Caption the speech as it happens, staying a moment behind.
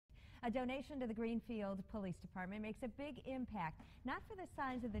A donation to the Greenfield Police Department makes a big impact, not for the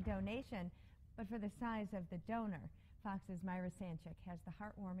size of the donation, but for the size of the donor. Fox's Myra Sanchick has the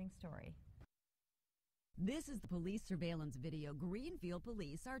heartwarming story. This is the police surveillance video Greenfield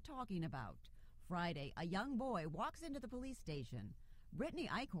Police are talking about. Friday, a young boy walks into the police station. Brittany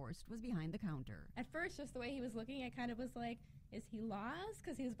Eichhorst was behind the counter. At first, just the way he was looking, I kind of was like, is he lost?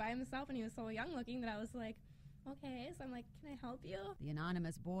 Because he was by himself and he was so young looking that I was like, okay. So I'm like, can I help you? The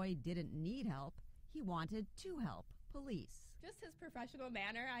anonymous boy didn't need help. He wanted to help police. Just his professional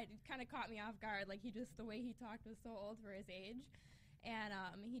manner, it kind of caught me off guard. Like the way he talked was so old for his age. And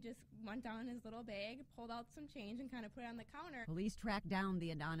he just went down his little bag, pulled out some change, and kind of put it on the counter. Police tracked down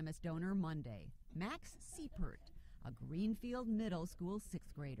the anonymous donor Monday. Max Seipert, a Greenfield Middle School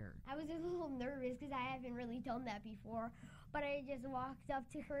 6th grader. I was a little nervous because I haven't really done that before, but I just walked up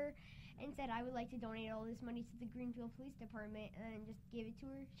to her and said I would like to donate all this money to the Greenfield Police Department and just gave it to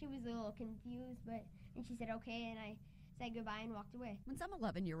her. She was a little confused, and she said okay, and I said goodbye and walked away. When some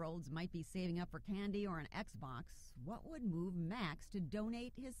 11-year-olds might be saving up for candy or an Xbox, what would move Max to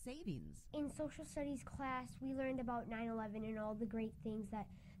donate his savings? In social studies class, we learned about 9/11 and all the great things that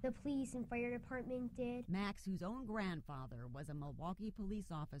the police and fire department did. Max, whose own grandfather was a Milwaukee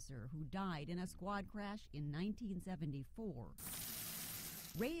police officer who died in a squad crash in 1974,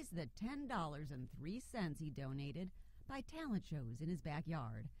 raised the $10.03 he donated by talent shows in his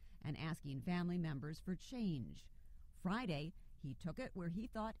backyard and asking family members for change. Friday, he took it where he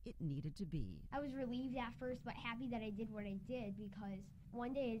thought it needed to be. I was relieved at first, but happy that I did what I did, because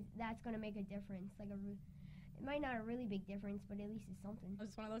one day that's going to make a difference. It might not a really big difference, but at least it's something. It was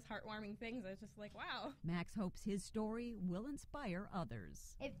just one of those heartwarming things. I was just like, wow. Max hopes his story will inspire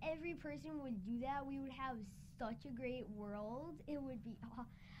others. If every person would do that, we would have such a great world. It would be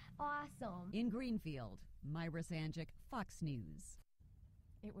awesome. In Greenfield, Myra Sanchick, Fox News.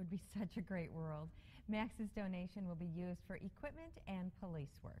 It would be such a great world. Max's donation will be used for equipment and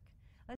police work.